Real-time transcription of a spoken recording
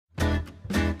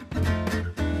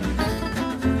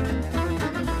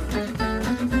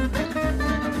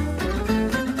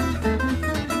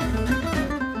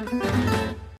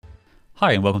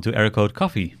Hi, and welcome to Error Code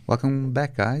Coffee. Welcome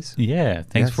back, guys. Yeah,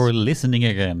 thanks Yes. for listening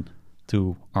again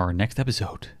to our next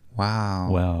episode. Wow.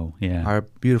 Wow, yeah. Our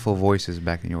beautiful voices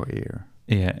back in your ear.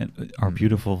 Yeah, and our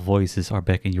beautiful voices are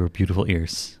back in your beautiful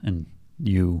ears. And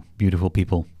you beautiful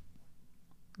people.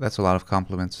 That's a lot of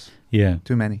compliments. Yeah,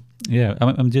 Too many. yeah.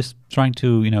 I'm just trying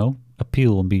to,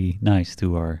 appeal and be nice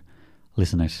to our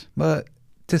listeners. But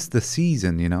 'tis the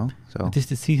season, So It is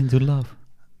the season to love,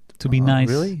 to be nice,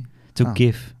 Really? to Oh.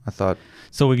 give. I thought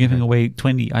So we're giving Okay. away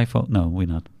 20 iPhone. No, we're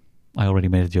not. I already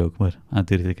made a joke, but I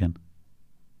did it again.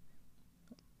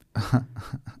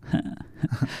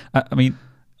 I mean,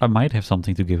 I might have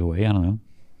something to give away. I don't know.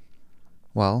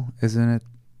 well, isn't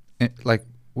it like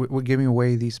we're giving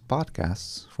away these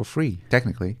podcasts for free,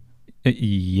 technically.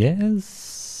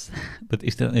 Yes, but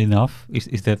is that enough?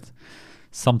 Is that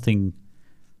something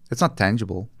It's not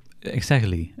tangible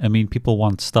exactly? I mean, people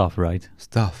want stuff, right?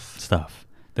 stuff. Stuff.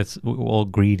 We're all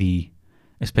greedy,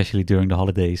 especially during the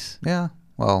holidays. Yeah.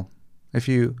 Well, if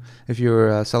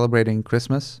you're celebrating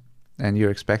Christmas and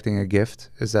you're expecting a gift,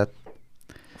 is that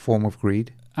a form of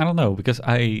greed? I don't know because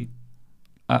I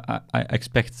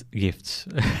expect gifts,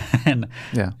 and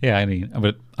Yeah. yeah, I mean,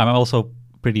 but I'm also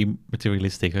pretty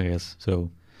materialistic, I guess.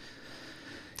 So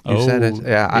You said it.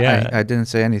 Yeah. I didn't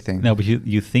say anything. No, but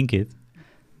you think it.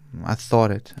 I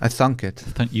thought it. I thunk it.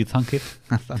 You think it.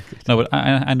 I thunk it. No, but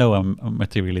I know I'm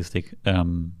materialistic.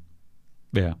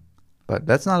 Yeah. But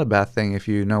that's not a bad thing if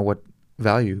you know what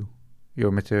value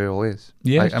your material is.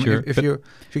 Yeah, Like, I mean, sure. if but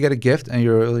you get a gift and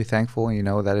you're really thankful and you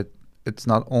know that it's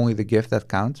not only the gift that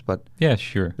counts, but yeah,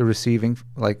 sure. the receiving,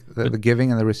 like But- the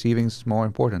giving and the receiving is more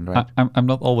important, right? I'm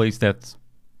not always that.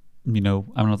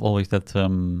 I'm not always that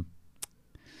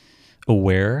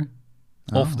aware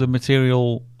of Oh. the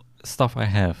material stuff I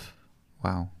have.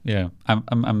 Wow. Yeah,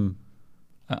 I'm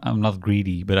not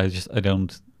greedy, but I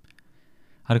don't.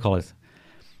 How to call it?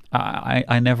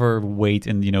 I never wait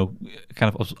and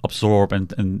kind of absorb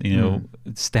and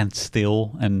stand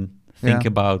still and think Yeah.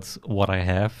 about what I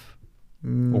have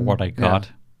or what I Yeah.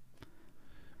 got.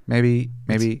 Maybe,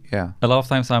 yeah. A lot of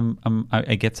times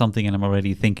I get something and I'm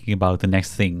already thinking about the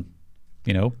next thing,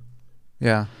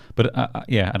 Yeah. But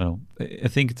yeah, I don't know. I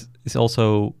think it's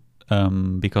also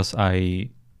because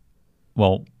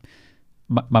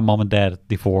my mom and dad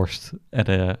divorced at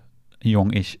a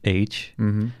youngish age,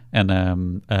 Mm-hmm. and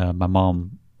my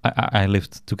mom, I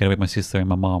lived together with my sister and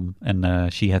my mom,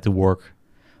 and she had to work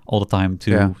all the time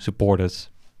to Yeah. support us.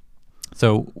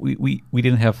 So we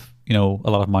didn't have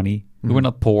a lot of money. We were Mhm.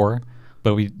 not poor,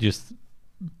 but we just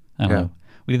I don't Yeah. know.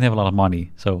 We didn't have a lot of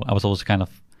money, so I was always kind of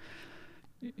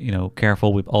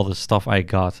careful with all the stuff I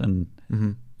got,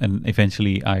 Mm-hmm. and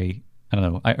eventually I don't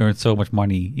know. I earned so much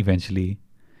money eventually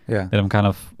Yeah. that I'm kind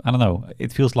of I don't know.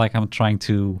 It feels like I'm trying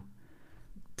to.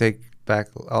 Take back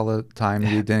all the time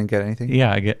you didn't get anything.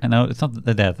 Yeah, I know it's not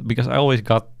that because I always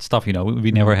got stuff.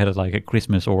 We never had like a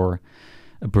Christmas or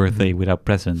a birthday Mhm. without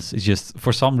presents. It's just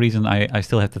for some reason I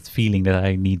still have that feeling that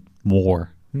I need more.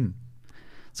 Hmm.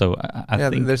 So I Yeah,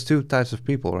 think there's two types of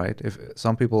people, right? If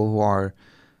some people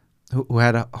who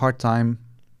had a hard time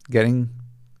getting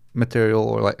material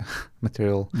or like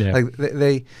material, Yeah. like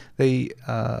they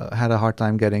had a hard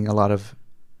time getting a lot of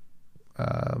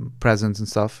presents and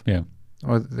stuff, yeah,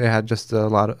 or they had just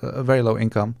a very low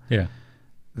income. yeah,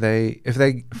 If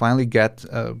they finally get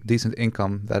a decent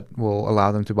income that will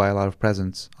allow them to buy a lot of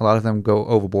presents, a lot of them go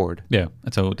overboard. yeah.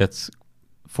 And so that's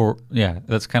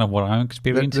kind of what I'm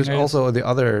experiencing. There's I guess. also the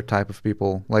other type of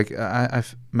people. Like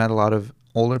I've met a lot of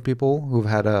older people who've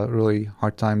had a really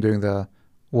hard time during the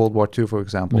World War II, for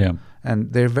example, yeah.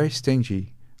 and they're very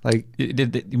stingy. Like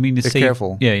You mean they they're save?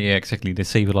 careful. Yeah, exactly. They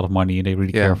save a lot of money and they're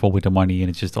really Yeah. careful with the money, and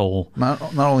it's just all not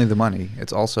only the money,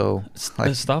 it's also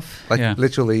like stuff. like yeah,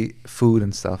 literally food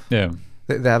and stuff. yeah.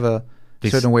 They have a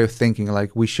This- certain way of thinking.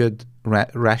 Like we should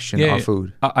ration Yeah, our yeah.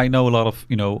 food. I know a lot of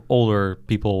older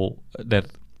people that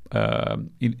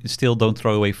still don't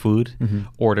throw away food, Mhm.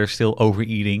 or they're still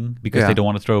overeating because Yeah. they don't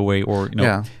want to throw away, or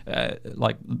Yeah.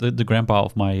 like the grandpa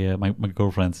of my my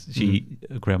girlfriend,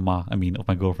 grandma, I mean, of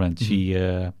my girlfriend,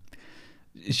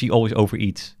 she always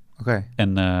overeats, Okay.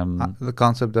 and The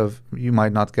concept of you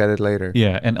might not get it later.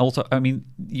 yeah, and also I mean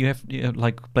you have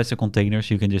like plastic containers,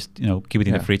 you can just keep it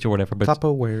in the Yeah. fridge or whatever, but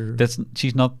Tupperware.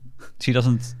 she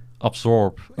doesn't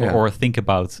absorb Yeah. or think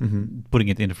about Mhm. putting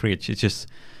it in the fridge. It's just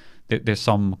there's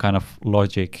some kind of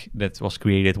logic that was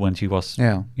created when she was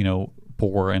Yeah.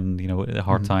 poor and a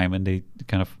hard Mhm. time, and they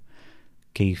kind of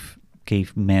gave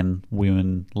men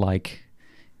women like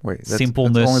Wait, that's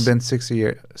simpleness. only been 60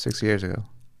 years ago.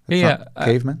 That's Yeah, not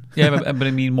caveman. yeah, but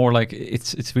I mean more like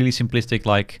it's really simplistic.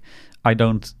 Like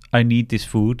I need this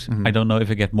food. Mhm. I don't know if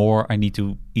I get more. I need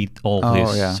to eat all of Oh,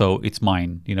 this, yeah. so it's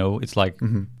mine. You know, it's like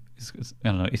Mhm. I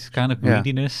don't know. It's kind of Yeah.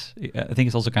 greediness. I think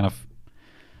it's also kind of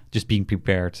just being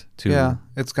prepared to. Yeah,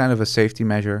 it's kind of a safety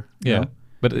measure. you Yeah. know?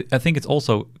 But I think it's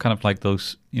also kind of like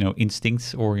those,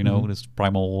 instincts or, Mhm. this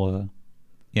primal,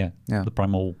 Yeah. the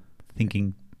primal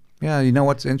thinking. Yeah, you know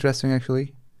what's interesting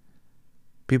actually?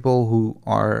 People who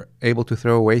are able to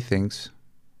throw away things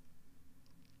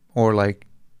or like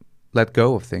let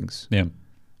go of things, Yeah.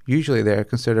 usually they're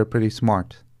considered pretty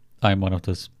smart. I'm one of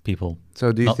those people.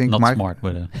 So do you Not, think not Mic- smart,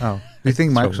 but Oh, do you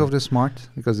think Throw Microsoft is smart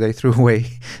because they threw away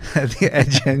the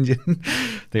Edge engine?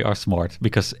 they are smart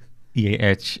because EA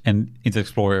Edge and Internet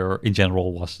Explorer in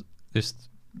general was just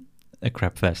a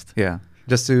crap fest. Yeah.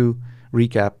 Just to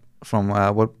recap from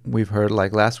what we've heard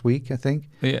like last week, I think.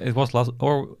 Yeah, it was last,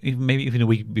 or even, maybe even a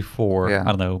week before. Yeah. I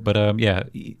don't know, but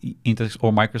Internet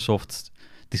or Microsoft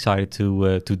decided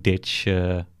to ditch.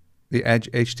 The Edge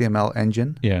HTML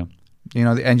engine, Yeah, you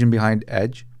know, the engine behind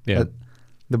Edge. yeah,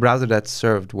 The browser that's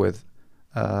served with,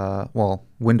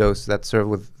 Windows that's served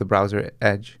with the browser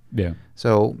Edge. yeah.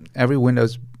 So every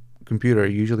Windows computer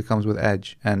usually comes with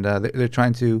Edge, and they've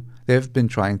been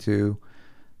trying to,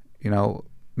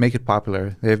 make it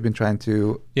popular. They've been trying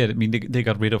to Yeah, I mean, they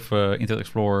got rid of Internet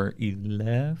Explorer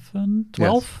 11,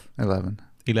 12, 11.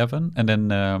 11, and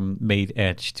then made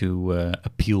Edge to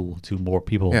appeal to more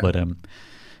people. Yeah. But,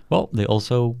 well, they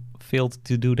also failed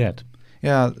to do that.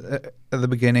 Yeah, at the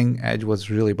beginning, Edge was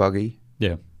really buggy.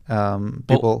 Yeah.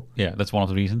 People, Yeah, that's one of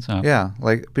the reasons. yeah,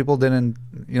 like people didn't,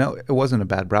 it wasn't a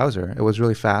bad browser. It was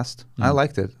really fast. I Mm.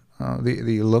 liked it.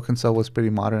 The look and stuff was pretty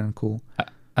modern and cool.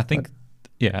 I think,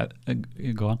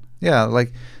 go on. Yeah,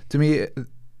 like to me,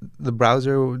 the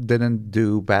browser didn't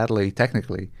do badly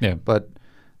technically, Yeah. but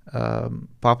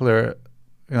popular,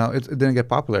 it didn't get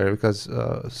popular because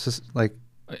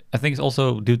I think it's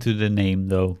also due to the name,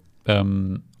 though.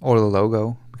 or the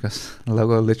logo, because the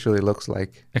logo literally looks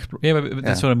like Yeah, but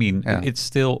that's Yeah. what I mean. Yeah. It's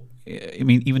still, I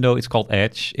mean, even though it's called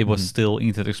Edge, it was Mhm. still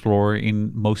Internet Explorer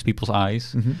in most people's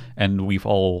eyes. Mhm. And we've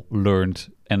all learned,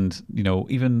 and,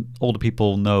 even older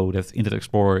people know that Internet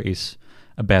Explorer is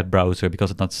a bad browser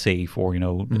because it's not safe, or,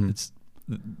 Mhm. it's,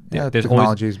 yeah, there's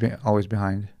technology is always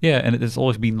behind. and it's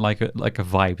always been like a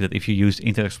vibe that if you use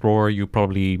Internet Explorer, you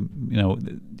probably, you're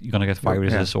gonna get Yeah.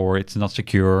 viruses, or it's not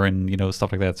secure, and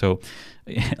stuff like that. So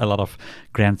a lot of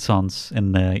grandsons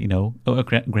and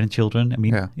grandchildren. I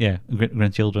mean, Yeah.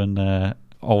 grandchildren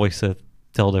always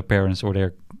tell their parents or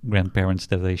their grandparents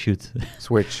that they should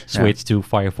Switch. switch to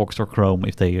Firefox or Chrome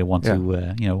if they want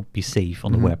Yeah. to be safe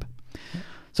on Mhm. the web.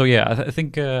 So yeah, I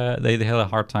think they had a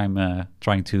hard time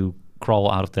trying to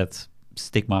crawl out of that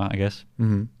stigma, I guess.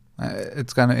 Hmm.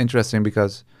 It's kind of interesting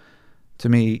because, to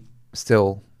me,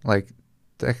 still like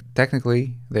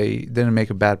technically they didn't make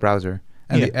a bad browser,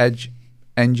 and Yeah. the Edge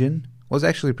engine was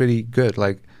actually pretty good.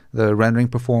 Like the rendering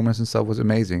performance and stuff was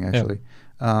amazing, actually.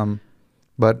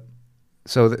 But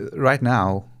so right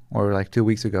now, or like 2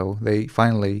 weeks ago, they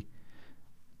finally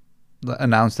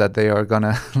announced that they are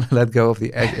gonna let go of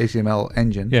the Edge HTML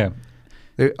engine. Yeah,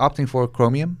 They're opting for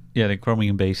Chromium. yeah, the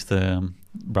Chromium-based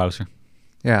browser.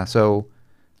 Yeah, so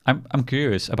I'm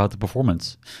curious about the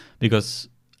performance because,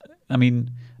 I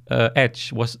mean,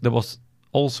 Edge was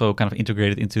also kind of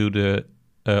integrated into the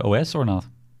OS or not?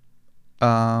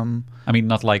 I mean,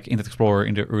 not like Internet Explorer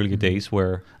in the earlier days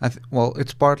where well,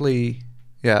 it's partly,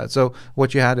 yeah. So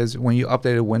what you had is when you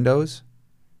updated Windows.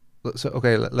 So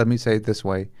okay, let me say it this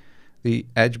way: the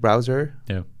Edge browser,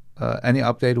 yeah. any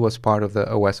update was part of the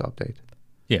OS update.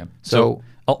 Yeah. So,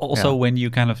 Also, yeah. when you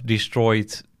kind of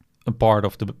destroyed a part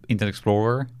of the Internet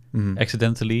Explorer Mhm.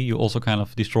 accidentally, you also kind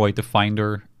of destroyed the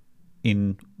Finder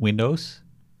in Windows.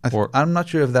 I'm not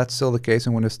sure if that's still the case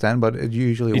in Windows 10, but it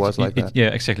usually was like that. Yeah,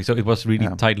 exactly. So it was really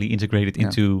Yeah. tightly integrated Yeah.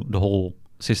 into the whole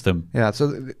system. Yeah, so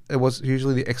it was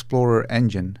usually the Explorer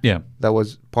engine Yeah. that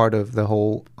was part of the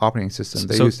whole operating system.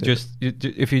 They So used it.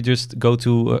 if you just go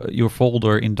to your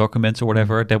folder in Documents or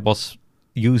whatever, that was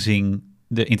using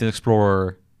the Internet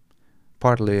Explorer.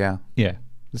 Partly, yeah, Yeah.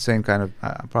 the same kind of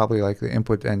probably like the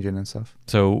input engine and stuff.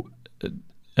 So,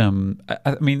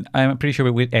 I mean, I'm pretty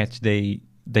sure with Edge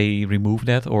they removed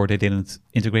that, or they didn't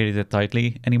integrate it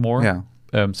tightly anymore. Yeah,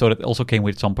 So that also came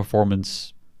with some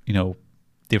performance,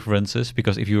 differences,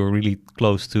 because if you're really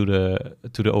close to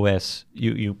the OS,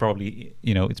 you probably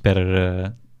it's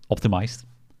better optimized.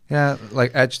 yeah,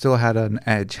 like Edge still had an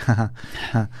edge.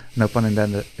 No pun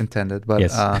intended, but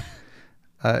Yes.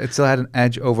 it still had an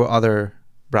edge over other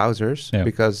browsers Yeah.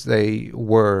 because they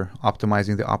were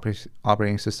optimizing the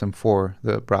operating system for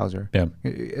the browser. Yeah.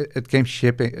 It came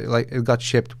shipping, like it got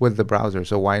shipped with the browser,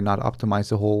 so why not optimize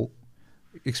the whole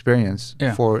experience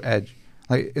Yeah. for Edge.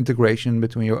 Like integration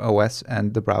between your OS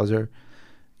and the browser,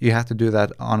 you have to do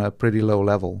that on a pretty low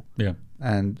level. Yeah.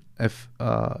 And if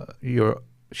you're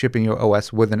shipping your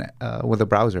OS with a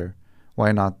browser,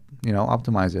 why not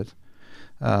optimize it?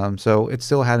 So it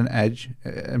still had an edge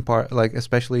in part, like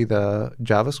especially the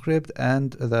JavaScript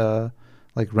and the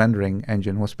like rendering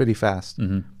engine was pretty fast.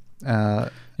 Yeah,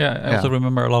 I also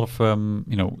remember a lot of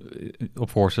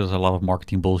of course there's a lot of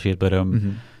marketing bullshit, but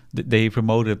they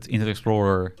promoted Internet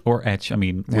Explorer or Edge, I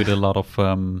mean, with a lot of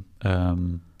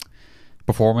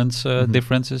performance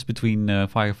differences between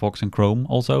Firefox and Chrome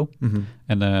also.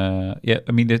 And I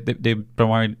mean, they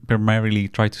primarily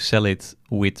try to sell it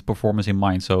with performance in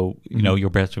mind. So, your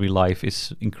battery life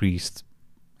is increased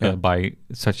by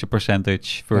such a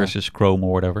percentage versus Chrome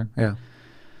or whatever. Yeah.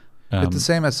 It's the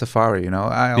same as Safari,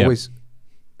 I always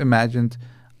imagined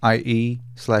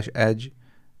IE/Edge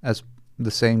as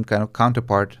the same kind of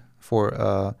counterpart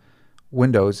for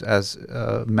Windows as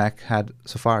Mac had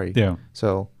Safari. Yeah.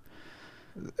 So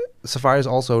Safari is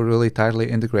also really tightly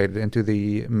integrated into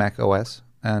the Mac OS,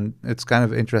 and it's kind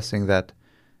of interesting that,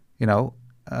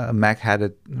 Mac had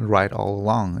it right all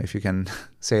along, if you can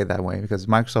say it that way, because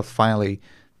Microsoft finally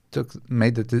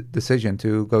made the decision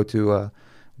to go to a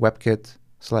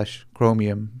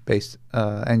WebKit/Chromium based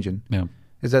engine. Yeah.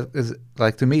 Is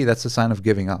like, to me, that's a sign of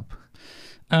giving up.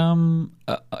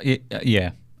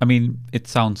 Yeah. I mean, it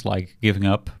sounds like giving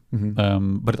up,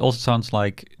 but it also sounds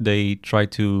like they try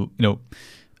to,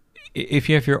 if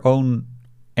you have your own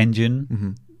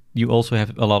engine, you also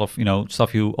have a lot of,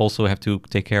 stuff you also have to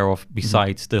take care of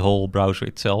besides the whole browser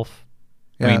itself.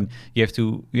 Yeah. I mean, you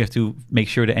have to make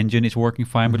sure the engine is working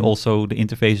fine, but also the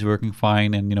interface is working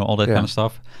fine, and all that kind of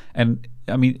stuff. And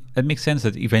I mean, it makes sense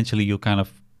that eventually you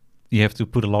have to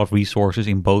put a lot of resources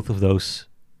in both of those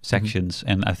sections,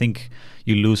 and I think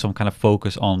you lose some kind of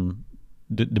focus on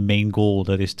the main goal,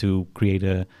 that is to create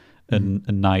a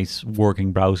nice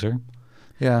working browser.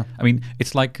 Yeah, I mean,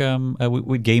 it's like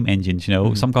with game engines,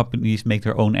 some companies make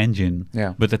their own engine,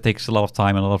 but that takes a lot of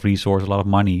time, a lot of resource, a lot of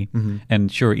money,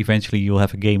 and sure, eventually you'll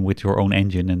have a game with your own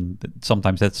engine, and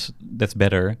sometimes that's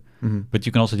better. But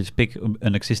you can also just pick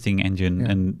an existing engine,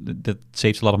 and that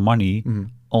saves a lot of money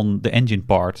on the engine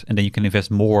part, and then you can invest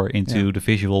more into the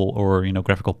visual or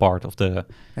graphical part of the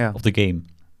game.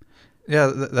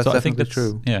 Yeah, that's so definitely I think that's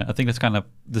true. Yeah, I think that's kind of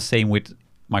the same with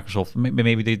Microsoft.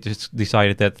 Maybe they just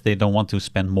decided that they don't want to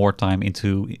spend more time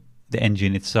into the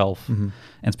engine itself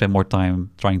and spend more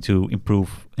time trying to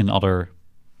improve in other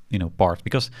parts,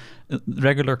 because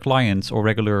regular clients or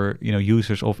regular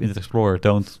users of Internet Explorer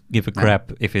don't give a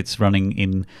crap if it's running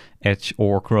in Edge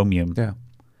or Chromium. Yeah,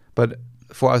 but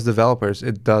for us developers,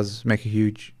 it does make a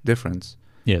huge difference.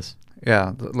 Yes.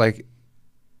 Yeah, like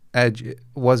Edge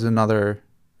was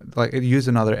it used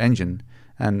another engine,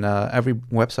 and every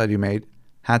website you made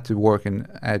had to work in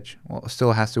Edge. Well,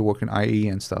 still has to work in IE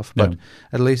and stuff. But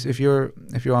at least if you're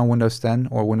on Windows 10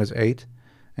 or Windows 8,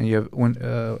 and you have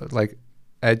like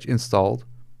Edge installed,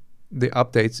 the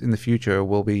updates in the future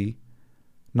will be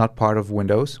not part of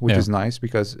Windows, which is nice,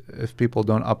 because if people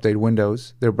don't update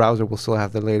Windows, their browser will still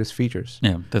have the latest features.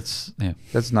 Yeah, that's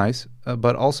nice.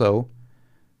 But also,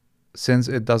 since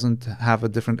it doesn't have a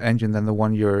different engine than the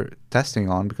one you're testing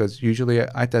on, because usually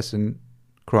I test in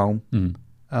Chrome,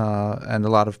 and a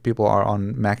lot of people are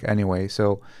on Mac anyway,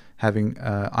 so having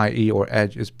IE or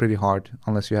Edge is pretty hard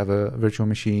unless you have a virtual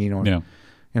machine or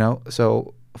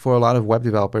so for a lot of web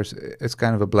developers, it's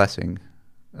kind of a blessing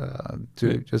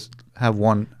to just have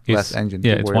one less engine.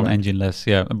 Yeah, it's one engine less.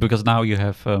 Yeah, because now you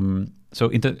have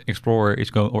so Internet Explorer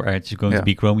is going, or Edge is going to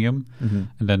be Chromium,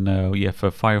 and then you have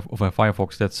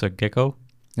Firefox, that's Gecko.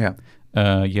 Yeah.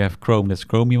 You have Chrome, that's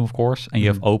Chromium, of course, and you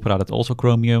have Opera, that's also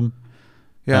Chromium.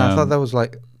 Yeah, I thought that was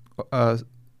like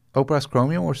Opera's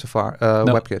Chromium or Safari no.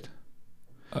 WebKit.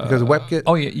 Because WebKit...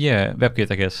 Oh, yeah, WebKit,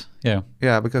 I guess. Yeah.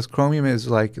 Yeah, because Chromium is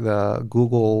like the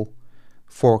Google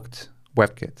forked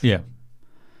WebKit. Yeah.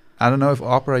 I don't know if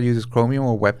Opera uses Chromium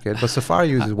or WebKit, but Safari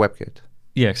uses WebKit.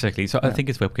 Yeah, exactly. So I think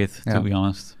it's WebKit, to be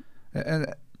honest.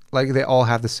 And like they all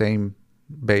have the same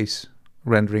base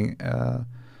rendering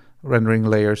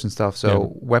layers and stuff.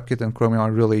 So WebKit and Chromium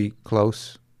are really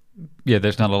close. Yeah,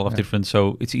 there's not a lot of difference,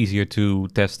 so it's easier to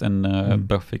test and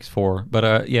bug fix for.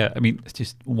 But yeah, I mean, it's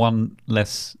just one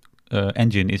less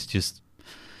engine is just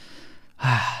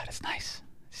that's nice.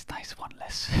 It's nice, one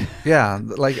less. Yeah,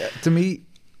 like to me,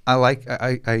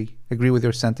 I agree with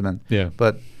your sentiment. Yeah,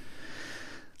 but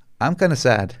I'm kind of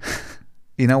sad.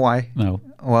 You know why? No.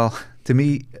 Well, to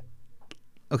me,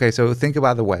 okay, so think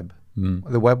about the web.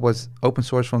 The web was open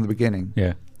source from the beginning.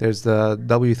 Yeah. There's the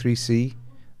W3C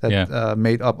that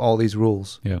made up all these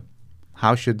rules. Yeah.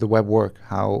 how should the web work?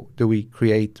 How do we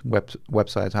create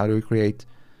websites? How do we create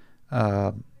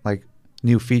like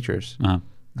new features?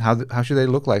 How should they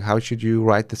look like? How should you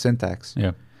write the syntax?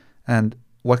 Yeah. And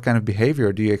what kind of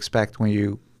behavior do you expect when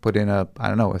you put in a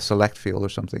select field or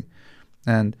something?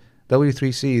 And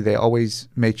W3C, they always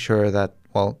made sure that,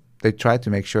 they tried to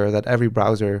make sure that every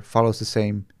browser follows the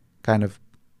same kind of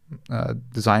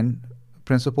design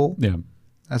principle. Yeah.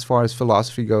 As far as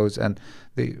philosophy goes, and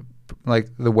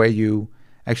the way you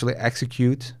actually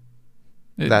execute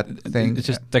that thing. It's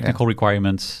just technical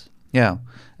requirements. Yeah,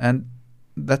 and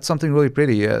that's something really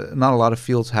pretty. Not a lot of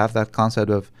fields have that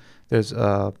concept of there's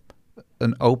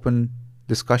an open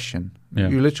discussion. Yeah.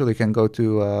 You literally can go to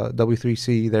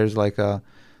W3C. There's like a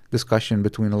discussion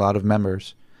between a lot of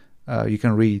members. You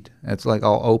can read. It's like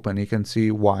all open. You can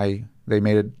see why they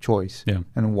made a choice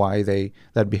and why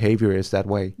that behavior is that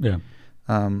way. Yeah.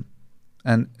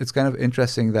 And it's kind of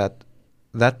interesting that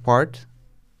part,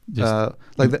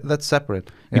 that's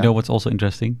separate. Yeah. You know what's also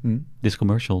interesting? Mm? This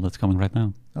commercial that's coming right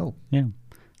now. Oh. Yeah.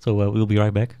 So we'll be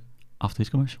right back after this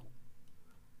commercial.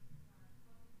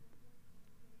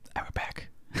 And we're back.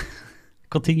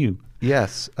 Continue.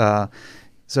 Yes.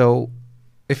 So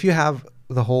if you have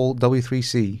the whole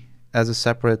W3C as a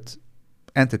separate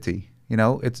entity,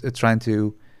 it's trying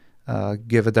to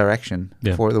give a direction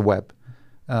for the web.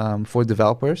 For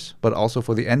developers, but also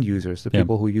for the end users, the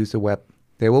people who use the web,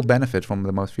 they will benefit from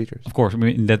the most features. Of course, I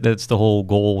mean that's the whole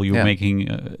goal. You're making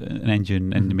an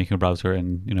engine and making a browser,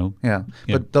 and Yeah,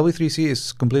 but W3C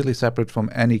is completely separate from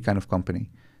any kind of company.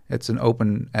 It's an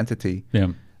open entity.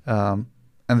 Yeah.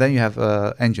 And then you have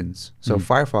engines. So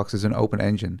Firefox is an open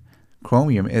engine.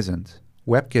 Chromium isn't.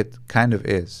 WebKit kind of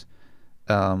is.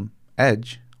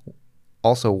 Edge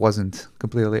also wasn't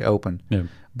completely open. Yeah.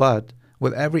 But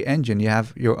with every engine, you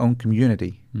have your own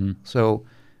community. So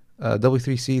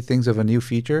W3C thinks of a new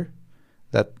feature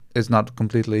that is not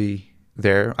completely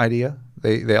their idea.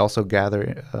 They also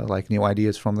gather new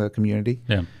ideas from the community.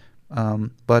 Yeah.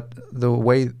 But the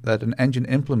way that an engine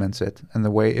implements it and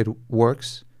the way it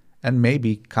works, and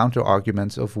maybe counter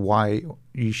arguments of why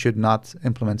you should not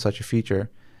implement such a feature,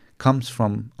 comes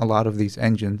from a lot of these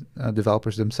engine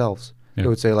developers themselves. Yeah. They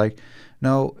would say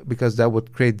no, because that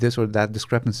would create this or that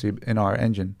discrepancy in our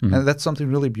engine. And that's something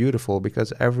really beautiful,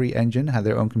 because every engine had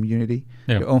their own community,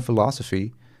 their own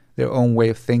philosophy, their own way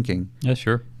of thinking. Yeah,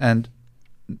 sure. And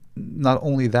not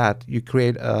only that, you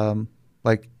create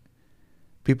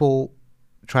people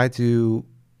try to,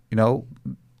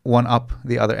 one up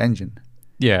the other engine.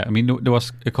 Yeah, I mean there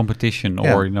was a competition,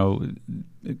 or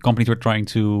companies were trying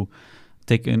to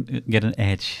get an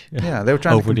edge. Yeah, they were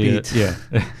trying to compete.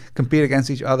 Compete against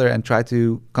each other and try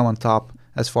to come on top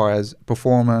as far as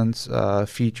performance,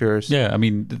 features. Yeah, I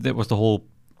mean that was the whole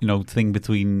thing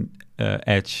between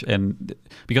Edge and,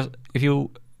 because if you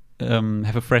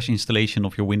have a fresh installation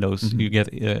of your Windows, you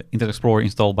get Internet Explorer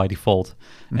installed by default,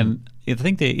 and I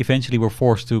think they eventually were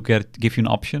forced to give you an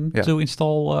option to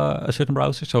install a certain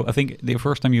browser. So I think the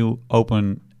first time you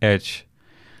open Edge,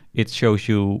 it shows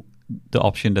you the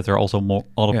option that there are also more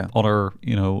other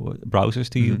browsers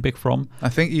to pick from. I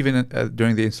think even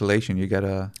during the installation you get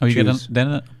a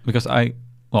because I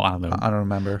don't know. I don't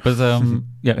remember. But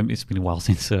it's been a while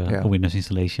since a Windows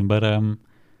installation. But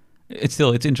it's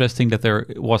interesting that there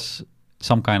was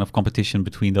some kind of competition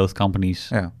between those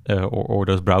companies or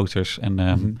those browsers,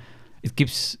 and it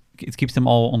keeps them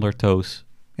all on their toes.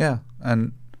 Yeah,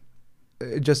 and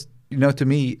it just to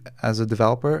me as a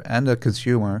developer and a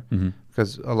consumer.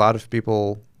 Because a lot of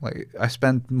people, I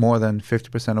spend more than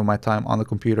 50% of my time on the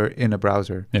computer in a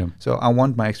browser. Yeah. So I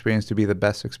want my experience to be the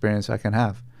best experience I can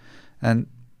have. And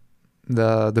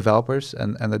the developers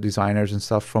and the designers and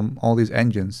stuff from all these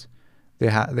engines, they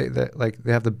have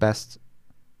the best.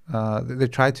 They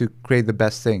try to create the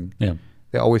best thing. Yeah.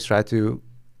 They always try to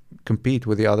compete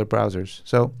with the other browsers.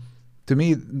 So to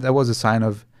me, that was a sign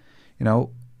of,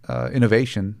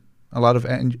 innovation. A lot of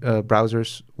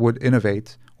browsers would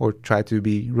innovate or try to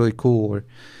be really cool,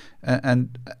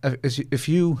 and if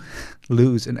you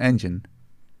lose an engine,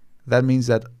 that means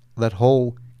that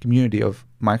whole community of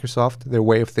Microsoft, their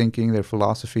way of thinking, their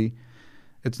philosophy,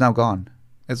 it's now gone.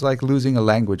 It's like losing a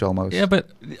language almost. Yeah,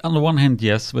 but on the one hand,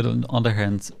 yes, but on the other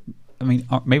hand, I mean,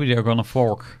 maybe they're going to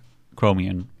fork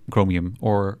Chromium,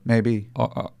 or maybe.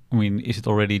 I mean, is it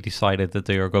already decided that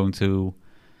they are going to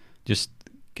just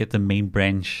get the main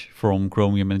branch from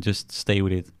Chromium and just stay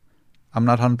with it? I'm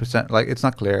not 100%, it's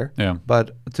not clear. Yeah.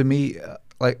 But to me,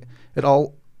 it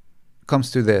all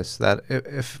comes to this, that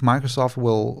if Microsoft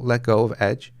will let go of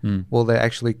Edge, will they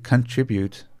actually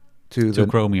contribute to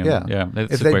Chromium? Yeah.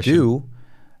 That's if the they question. do,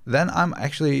 then I'm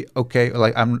actually okay.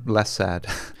 I'm less sad.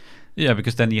 Yeah,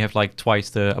 because then you have like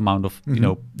twice the amount of you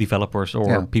know developers or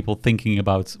Yeah. people thinking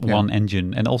about Yeah. one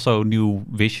engine, and also new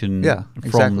vision Yeah, from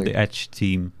exactly. the Edge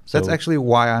team. So That's actually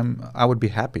why I would be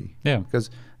happy, yeah, because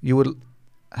you would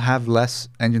have less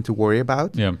engine to worry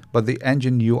about, yeah, but the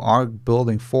engine you are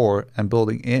building for and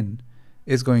building in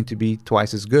is going to be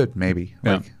twice as good, maybe.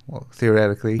 Yeah. Like, well,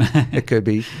 theoretically, it could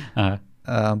be. uh,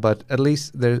 But at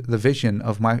least the vision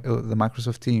of the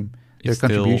Microsoft team, their it's still,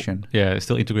 contribution, it's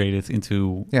still integrated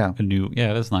into Yeah. a new.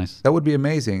 Yeah, that's nice. that would be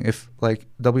amazing if like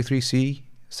W3C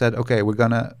said, okay,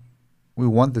 we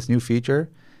want this new feature,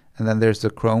 and then there's the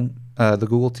the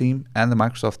Google team and the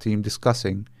Microsoft team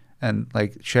discussing and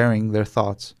like sharing their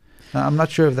thoughts. Now, I'm not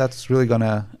sure if that's really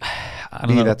gonna I don't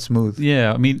be know. that smooth.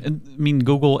 Yeah, I mean,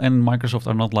 Google and Microsoft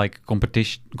are not like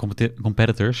competitors,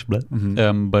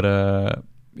 Mhm. but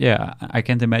yeah, I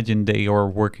can't imagine they are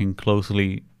working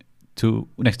closely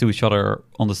next to each other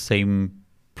on the same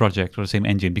project or the same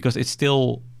engine, because it's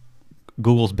still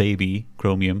Google's baby,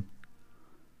 Chromium.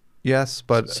 Yes,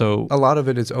 but So a lot of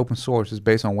it is open source. It's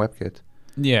based on WebKit.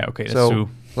 yeah, okay, that's So, true.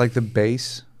 like the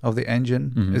base of the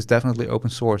engine Mhm. is definitely open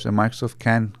source, and Microsoft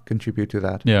can contribute to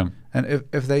that. Yeah, And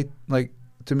if they like,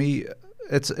 to me,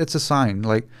 it's a sign.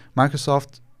 Like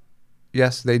Microsoft,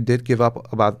 yes, they did give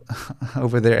up about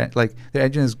over their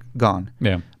engine is gone,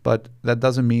 yeah, but that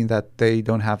doesn't mean that they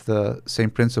don't have the same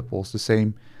principles, the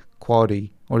same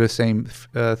quality, or the same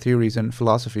theories and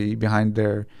philosophy behind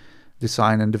their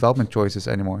design and development choices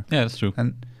anymore. yeah, that's true.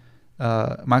 And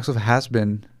Microsoft has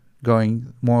been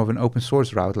going more of an open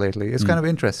source route lately. It's kind of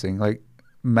interesting. Like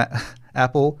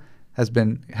Apple has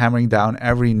been hammering down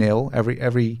every nail,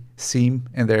 every seam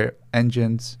in their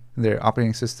engines, in their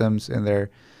operating systems, in their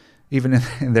even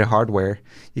in their hardware.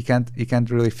 You can't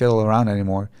really fiddle around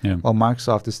anymore. Yeah. While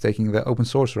Microsoft is taking the open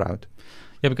source route.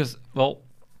 Yeah, because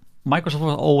Microsoft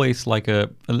was always like a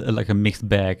mixed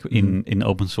bag in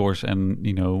open source and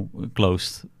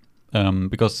closed,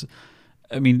 because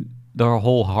I mean their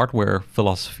whole hardware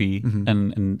philosophy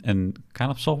and kind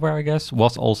of software, I guess,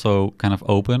 was also kind of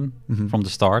open from the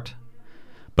start.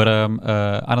 But I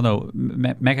don't know,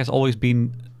 Mac has always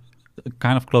been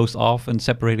kind of closed off and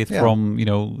separated from I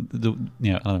don't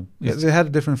know. They had a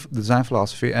different design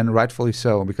philosophy, and rightfully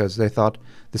so, because they thought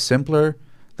the simpler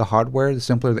the hardware, the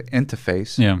simpler the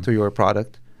interface to your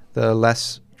product, the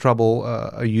less trouble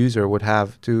a user would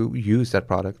have to use that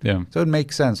product. Yeah. So it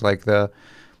makes sense. Like the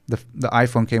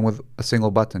iPhone came with a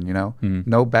single button,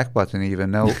 no back button,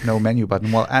 even no menu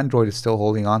button. While Android is still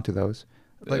holding on to those.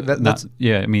 Like that's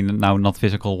I mean, now not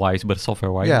physical wise, but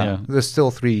software wise. Yeah, there's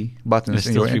still 3 buttons.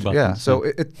 There's still 3 buttons. Yeah, so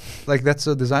it like that's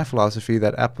a design philosophy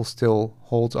that Apple still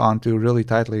holds on to really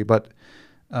tightly. But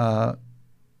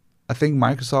I think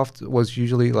Microsoft was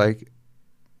usually like,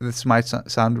 this might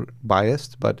sound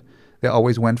biased, but they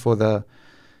always went for the,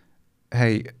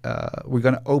 hey, we're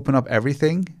going to open up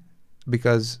everything,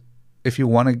 because if you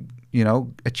want to,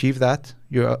 achieve that,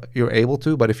 you're able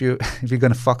to. But if you're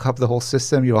going to fuck up the whole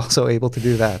system, you're also able to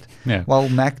do that. Yeah. While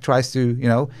Mac tries to,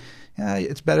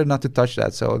 it's better not to touch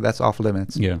that, so that's off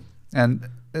limits. Yeah. And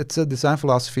it's a design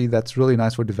philosophy that's really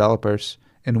nice for developers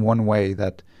in one way,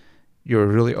 that you're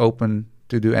really open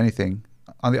to do anything.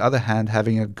 On the other hand,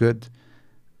 having a good,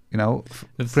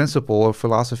 principle or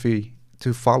philosophy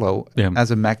to follow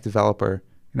as a Mac developer,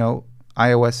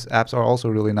 iOS apps are also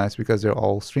really nice because they're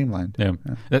all streamlined. Yeah.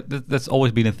 That's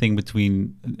always been a thing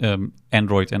between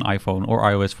Android and iPhone, or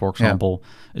iOS, for example,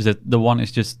 is that the one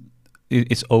is just,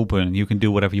 it's open. You can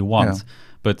do whatever you want.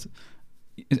 But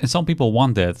and some people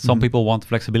want that. Some people want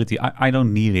flexibility. I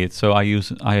don't need it, so I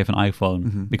have an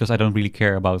iPhone because I don't really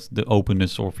care about the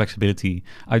openness or flexibility.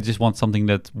 I just want something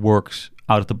that works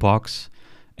out of the box,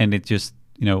 and it just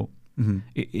I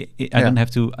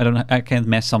can't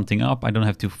mess something up. I don't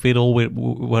have to fiddle with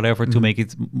whatever to make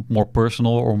it more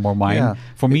personal or more mine. Yeah.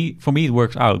 For me it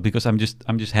works out because I'm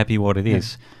just happy what it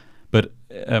is. But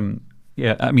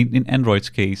I mean, in Android's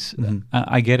case,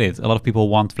 I get it. A lot of people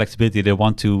want flexibility. They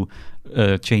want to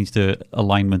change the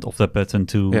alignment of the button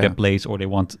to their place, or they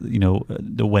want,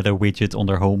 the weather widget on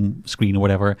their home screen or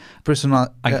whatever.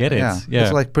 I get it. Yeah.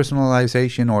 It's like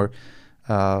personalization, or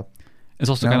it's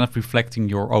also kind of reflecting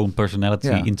your own personality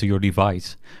into your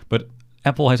device. But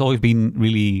Apple has always been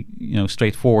really,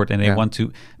 straightforward, and they want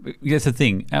to. That's the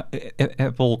thing.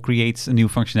 Apple creates a new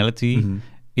functionality.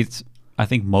 It's, I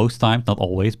think, most times, not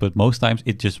always, but most times,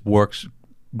 it just works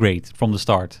great from the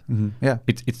start. Yeah,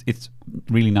 it's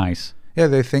really nice. Yeah,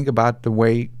 they think about the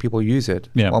way people use it.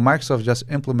 Yeah. While Microsoft just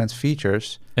implements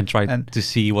features and try to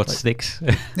see what sticks.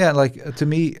 Yeah, like to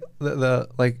me, the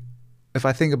like, if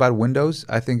I think about Windows,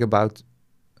 I think about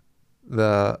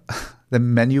the the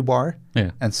menu bar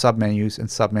Yeah. and submenus and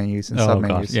submenus and Oh submenus,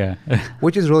 gosh. Yeah.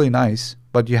 which is really nice.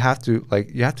 But you have to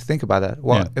think about that.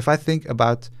 Well, Yeah. if I think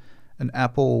about an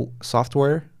Apple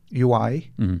software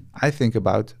UI, Mhm. I think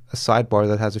about a sidebar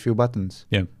that has a few buttons,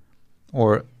 Yeah.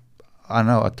 or I don't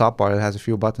know, a top bar that has a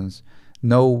few buttons.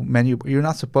 No menu. You're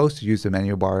not supposed to use the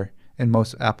menu bar in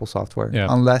most Apple software Yeah.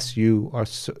 unless you are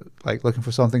looking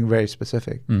for something very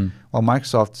specific. Mm. Well,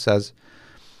 Microsoft says,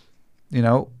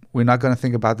 we're not going to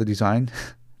think about the design.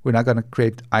 We're not going to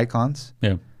create icons.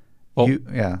 Yeah. Well, I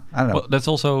don't know. Well, that's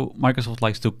also Microsoft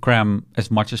likes to cram as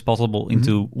much as possible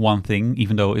into one thing,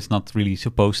 even though it's not really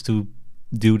supposed to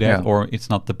do that, Yeah. or it's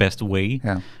not the best way.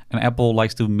 Yeah. And Apple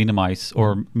likes to minimize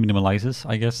or minimalizes,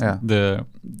 I guess, Yeah. the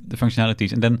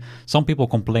functionalities. And then some people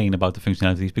complain about the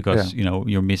functionalities because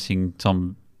you're missing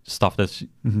some stuff that's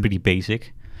pretty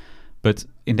basic. But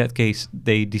in that case,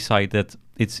 they decide that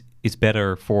it's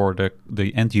better for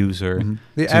the end user,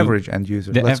 The average end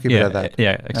user. the Let's keep it at that.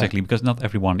 Yeah, exactly. Because not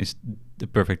everyone is the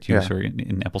perfect user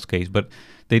in Apple's case, but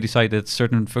they decide that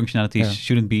certain functionalities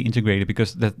shouldn't be integrated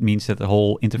because that means that the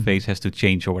whole interface has to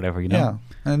change or whatever. Yeah,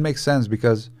 and it makes sense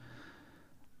because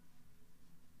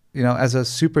as a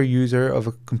super user of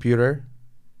a computer,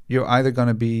 you're either going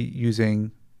to be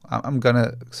using. I'm going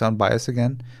to sound biased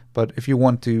again, but if you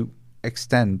want to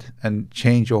extend and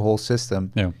change your whole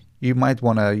system, you might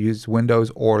want to use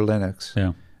Windows or Linux.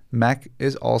 Yeah. Mac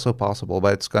is also possible,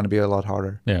 but it's going to be a lot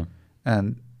harder. Yeah.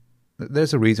 And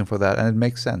there's a reason for that, and it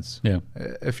makes sense. Yeah.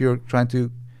 If you're trying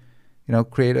to,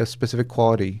 create a specific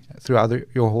quality throughout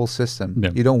your whole system,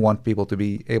 you don't want people to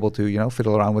be able to,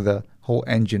 fiddle around with a whole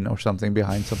engine or something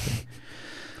behind something.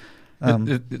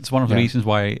 It's one of the reasons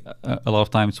why a lot of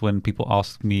times when people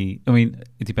ask me, I mean,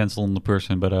 it depends on the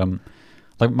person, but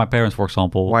like my parents, for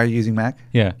example. Why are you using Mac?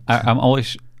 Yeah, I've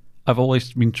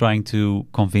always been trying to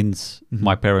convince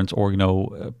my parents or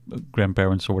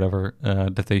grandparents or whatever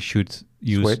that they should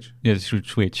use Switch. Yeah, they should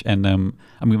switch. And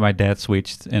I mean, my dad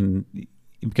switched, and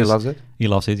because he loves it. He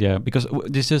loves it, yeah. Because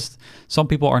there's just some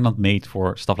people are not made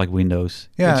for stuff like Windows.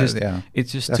 Yeah,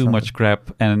 it's just definitely. too much crap,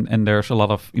 and there's a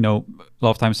lot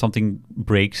of times something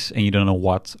breaks and you don't know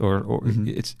what, or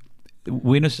it's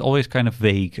Windows is always kind of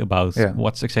vague about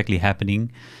what's exactly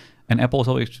happening. And Apple is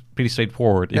always pretty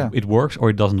straightforward. It works or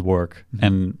it doesn't work.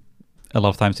 And a lot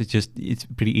of times it's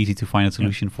pretty easy to find a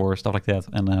solution for stuff like that.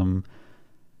 And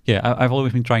I've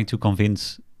always been trying to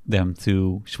convince them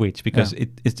to switch because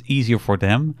it's easier for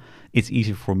them. It's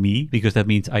easier for me because that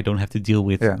means I don't have to deal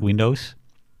with Windows.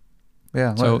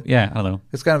 Yeah. So I don't know.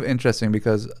 It's kind of interesting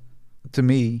because to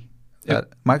me,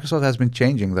 Microsoft has been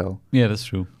changing though. Yeah, that's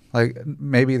true. Like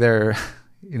maybe their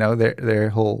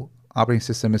whole operating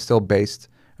system is still based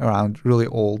around really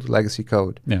old legacy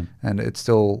code. Yeah. And it's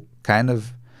still kind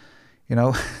of,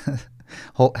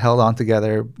 held on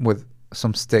together with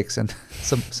some sticks and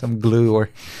some glue or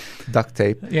duct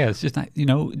tape. Yeah, it's just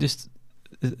just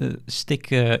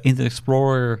stick Internet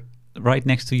Explorer right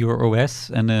next to your OS,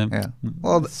 and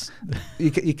well,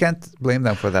 you can't blame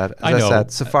them for that. As I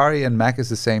said, Safari and Mac is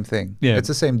the same thing. Yeah, it's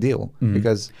the same deal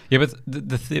because but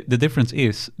the difference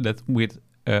is that with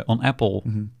on Apple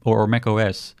or Mac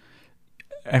OS,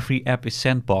 every app is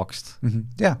sandboxed.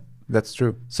 Yeah, that's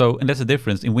true. So, and that's the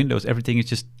difference. In Windows, everything is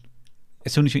just,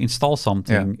 as soon as you install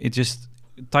something, it just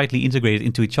tightly integrated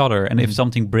into each other. And if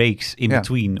something breaks in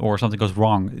between or something goes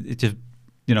wrong, it just,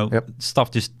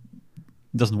 stuff just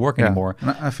doesn't work anymore.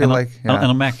 And I feel on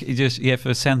a Mac, you have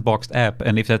a sandboxed app,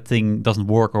 and if that thing doesn't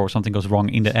work or something goes wrong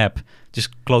in the app, just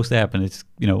close the app and it's,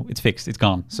 it's fixed, it's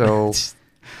gone. So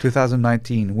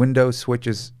 2019, Windows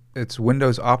switches its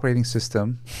Windows operating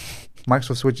system.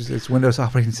 Microsoft switches its Windows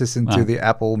operating system to the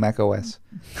Apple Mac OS.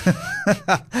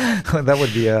 That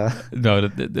would be no,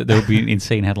 that would be an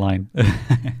insane headline.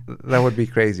 That would be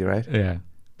crazy, right? Yeah.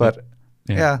 But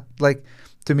like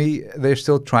to me, they're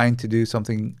still trying to do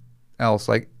something else.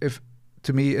 Like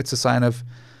to me, it's a sign of,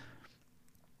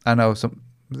 I know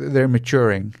they're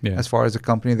maturing as far as a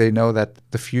company. They know that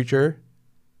the future,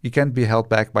 you can't be held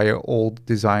back by your old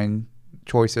design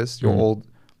choices, your old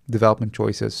development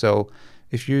choices. So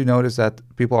if you notice that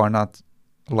people are not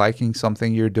liking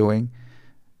something you're doing,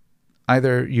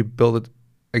 either you build it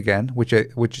again,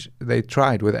 which they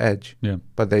tried with Edge,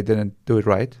 but they didn't do it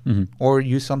right, or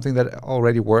use something that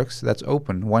already works that's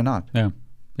open. Why not? Yeah.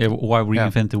 Why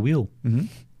reinvent the wheel?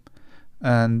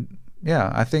 And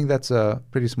I think that's a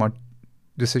pretty smart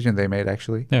decision they made,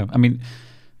 actually. Yeah, I mean,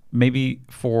 maybe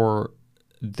for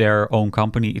their own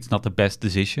company, it's not the best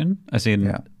decision. As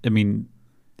in, I mean,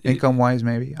 income-wise,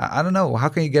 maybe. I don't know. How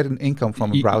can you get an income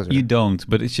from a browser? You don't,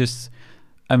 but it's just,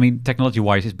 I mean,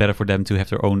 technology-wise, it's better for them to have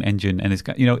their own engine, and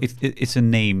it's a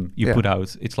name you put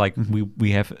out. It's like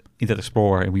we have Internet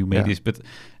Explorer and we made this, but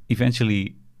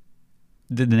eventually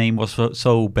the name was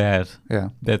so bad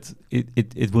that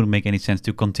it wouldn't make any sense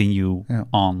to continue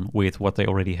on with what they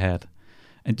already had,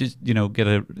 and just get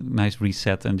a nice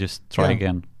reset and just try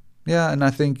again. Yeah, and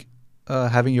I think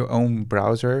having your own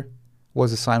browser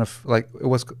was a sign of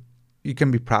you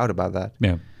can be proud about that.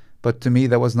 Yeah. But to me,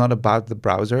 that was not about the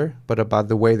browser, but about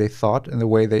the way they thought and the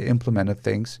way they implemented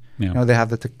things. Yeah. They have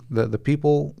the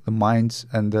people, the minds,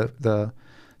 and the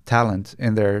talent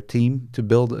in their team to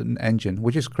build an engine,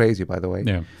 which is crazy, by the way.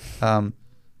 Yeah.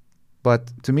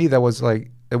 But to me, that was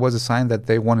it was a sign that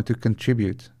they wanted to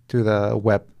contribute to the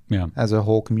web as a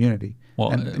whole community.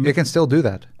 Well, and they can still do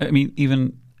that. I mean,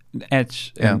 even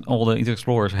Edge and all the Internet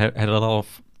Explorers had a lot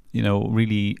of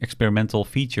really experimental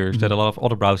features that a lot of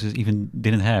other browsers even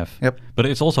didn't have. Yep. But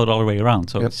it's also the other way around.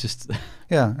 So it's just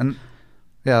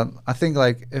I think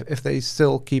if they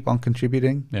still keep on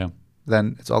contributing,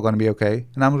 then it's all going to be okay.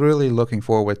 And I'm really looking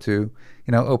forward to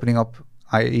opening up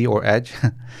IE or Edge,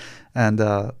 and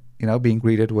being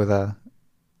greeted with a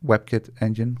WebKit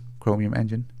engine, Chromium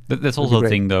engine. That's also a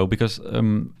thing though, because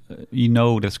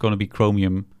there's going to be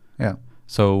Chromium. Yeah.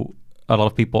 So a lot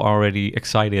of people are already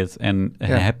excited and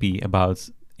happy about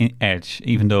Edge,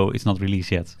 even though it's not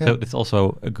released yet. So it's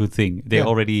also a good thing. They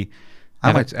already...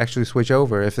 I might actually switch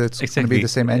over if it's going to be the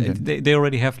same engine. They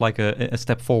already have like a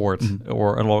step forward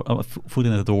or a foot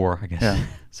in the door, I guess. Yeah.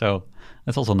 So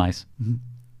that's also nice. Mm-hmm.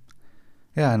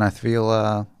 Yeah, and I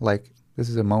feel like this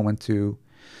is a moment to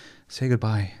say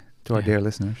goodbye to our dear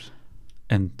listeners.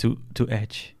 And to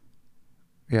Edge.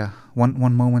 Yeah,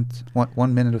 one moment,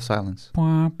 1 minute of silence.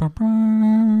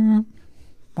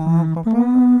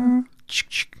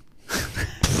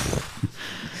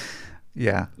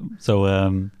 Yeah.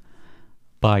 So,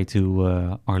 bye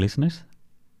to our listeners.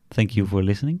 Thank you for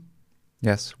listening.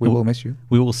 Yes, we will miss you.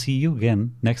 We will see you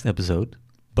again next episode,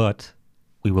 but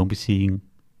we won't be seeing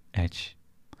Edge.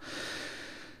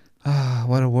 Ah,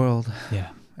 what a world. Yeah.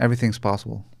 Everything's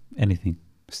possible. Anything.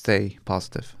 Stay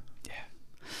positive.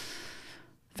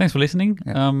 Thanks for listening.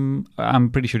 Yeah. I'm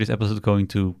pretty sure this episode is going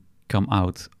to come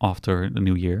out after the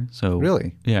new year. So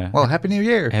really? Yeah. Well, Happy New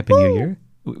Year. Happy New Year.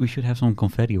 We should have some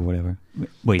confetti or whatever.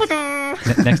 Wait.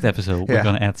 Next episode, we're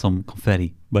going to add some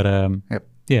confetti. But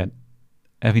yeah,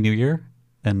 Happy New Year.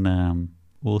 And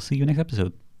we'll see you next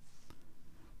episode.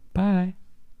 Bye.